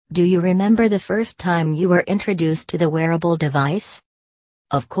Do you remember the first time you were introduced to the wearable device?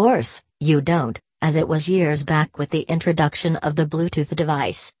 Of course, you don't, as it was years back with the introduction of the Bluetooth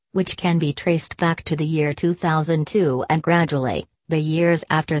device, which can be traced back to the year 2002, and gradually, the years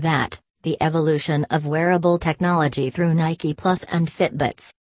after that, the evolution of wearable technology through Nike Plus and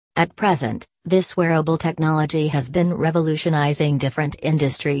Fitbits. At present, this wearable technology has been revolutionizing different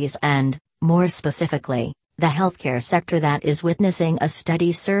industries and, more specifically, the healthcare sector that is witnessing a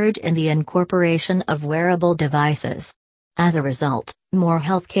steady surge in the incorporation of wearable devices. As a result, more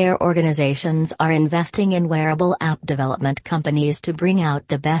healthcare organizations are investing in wearable app development companies to bring out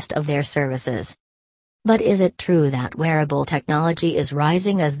the best of their services. But is it true that wearable technology is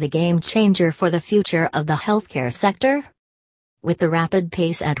rising as the game changer for the future of the healthcare sector? With the rapid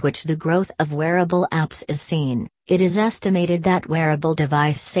pace at which the growth of wearable apps is seen, it is estimated that wearable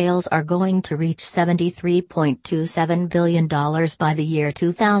device sales are going to reach $73.27 billion by the year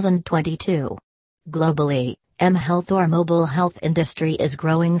 2022. Globally, mHealth or mobile health industry is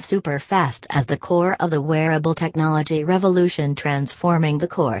growing super fast as the core of the wearable technology revolution transforming the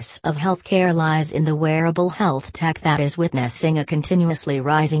course of healthcare lies in the wearable health tech that is witnessing a continuously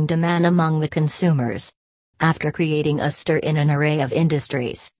rising demand among the consumers. After creating a stir in an array of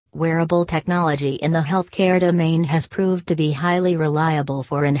industries, wearable technology in the healthcare domain has proved to be highly reliable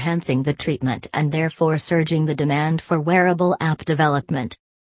for enhancing the treatment and therefore surging the demand for wearable app development.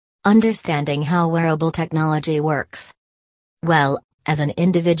 Understanding how wearable technology works. Well, as an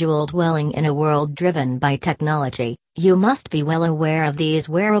individual dwelling in a world driven by technology, you must be well aware of these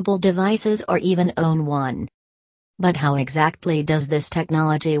wearable devices or even own one. But how exactly does this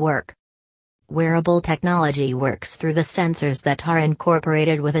technology work? Wearable technology works through the sensors that are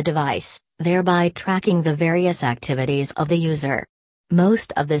incorporated with a device, thereby tracking the various activities of the user.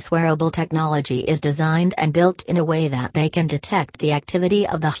 Most of this wearable technology is designed and built in a way that they can detect the activity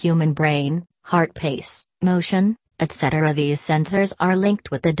of the human brain, heart pace, motion, etc. These sensors are linked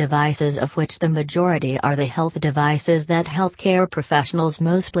with the devices, of which the majority are the health devices that healthcare professionals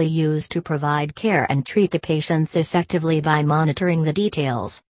mostly use to provide care and treat the patients effectively by monitoring the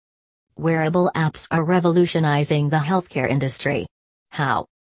details. Wearable apps are revolutionizing the healthcare industry. How?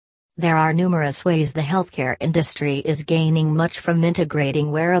 There are numerous ways the healthcare industry is gaining much from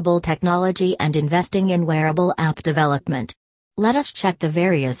integrating wearable technology and investing in wearable app development. Let us check the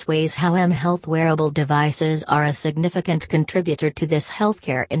various ways how mHealth wearable devices are a significant contributor to this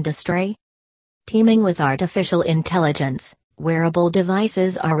healthcare industry. Teaming with artificial intelligence, wearable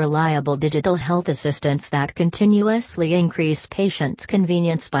devices are reliable digital health assistants that continuously increase patients'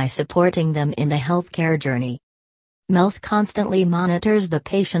 convenience by supporting them in the healthcare journey. mHealth constantly monitors the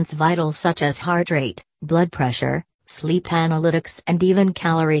patient's vitals such as heart rate, blood pressure, sleep analytics and even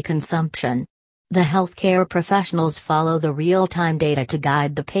calorie consumption. The healthcare professionals follow the real-time data to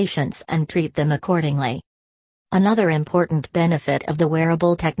guide the patients and treat them accordingly. Another important benefit of the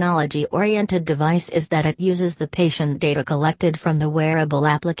wearable technology-oriented device is that it uses the patient data collected from the wearable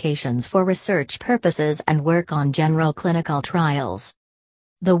applications for research purposes and work on general clinical trials.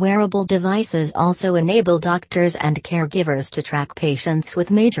 The wearable devices also enable doctors and caregivers to track patients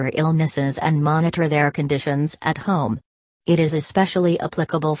with major illnesses and monitor their conditions at home. It is especially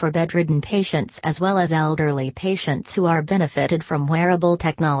applicable for bedridden patients as well as elderly patients who are benefited from wearable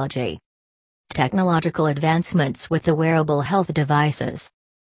technology. Technological advancements with the wearable health devices.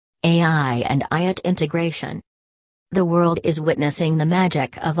 AI and IoT integration. The world is witnessing the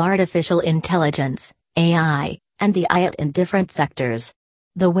magic of artificial intelligence, AI, and the IoT in different sectors.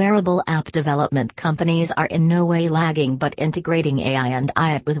 The wearable app development companies are in no way lagging but integrating AI and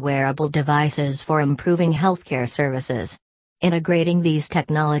IoT with wearable devices for improving healthcare services. Integrating these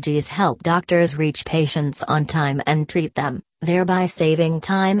technologies help doctors reach patients on time and treat them, thereby saving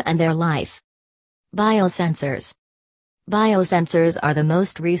time and their life. Biosensors. Biosensors are the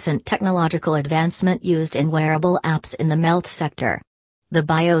most recent technological advancement used in wearable apps in the health sector. The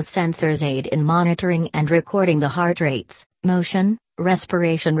biosensors aid in monitoring and recording the heart rates, motion,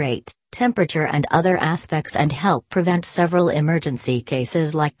 respiration rate, temperature and other aspects and help prevent several emergency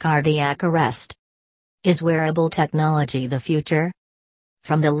cases like cardiac arrest. Is wearable technology the future?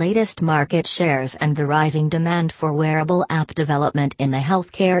 From the latest market shares and the rising demand for wearable app development in the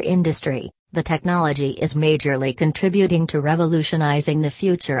healthcare industry, the technology is majorly contributing to revolutionizing the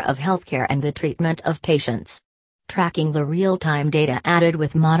future of healthcare and the treatment of patients. Tracking the real-time data added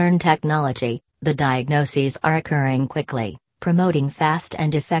with modern technology, the diagnoses are occurring quickly, promoting fast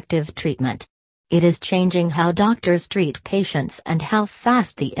and effective treatment. It is changing how doctors treat patients and how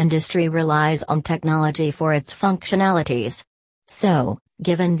fast the industry relies on technology for its functionalities. So,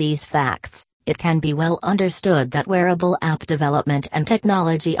 given these facts, It can be well understood that wearable app development and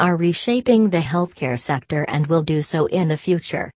technology are reshaping the healthcare sector and will do so in the future.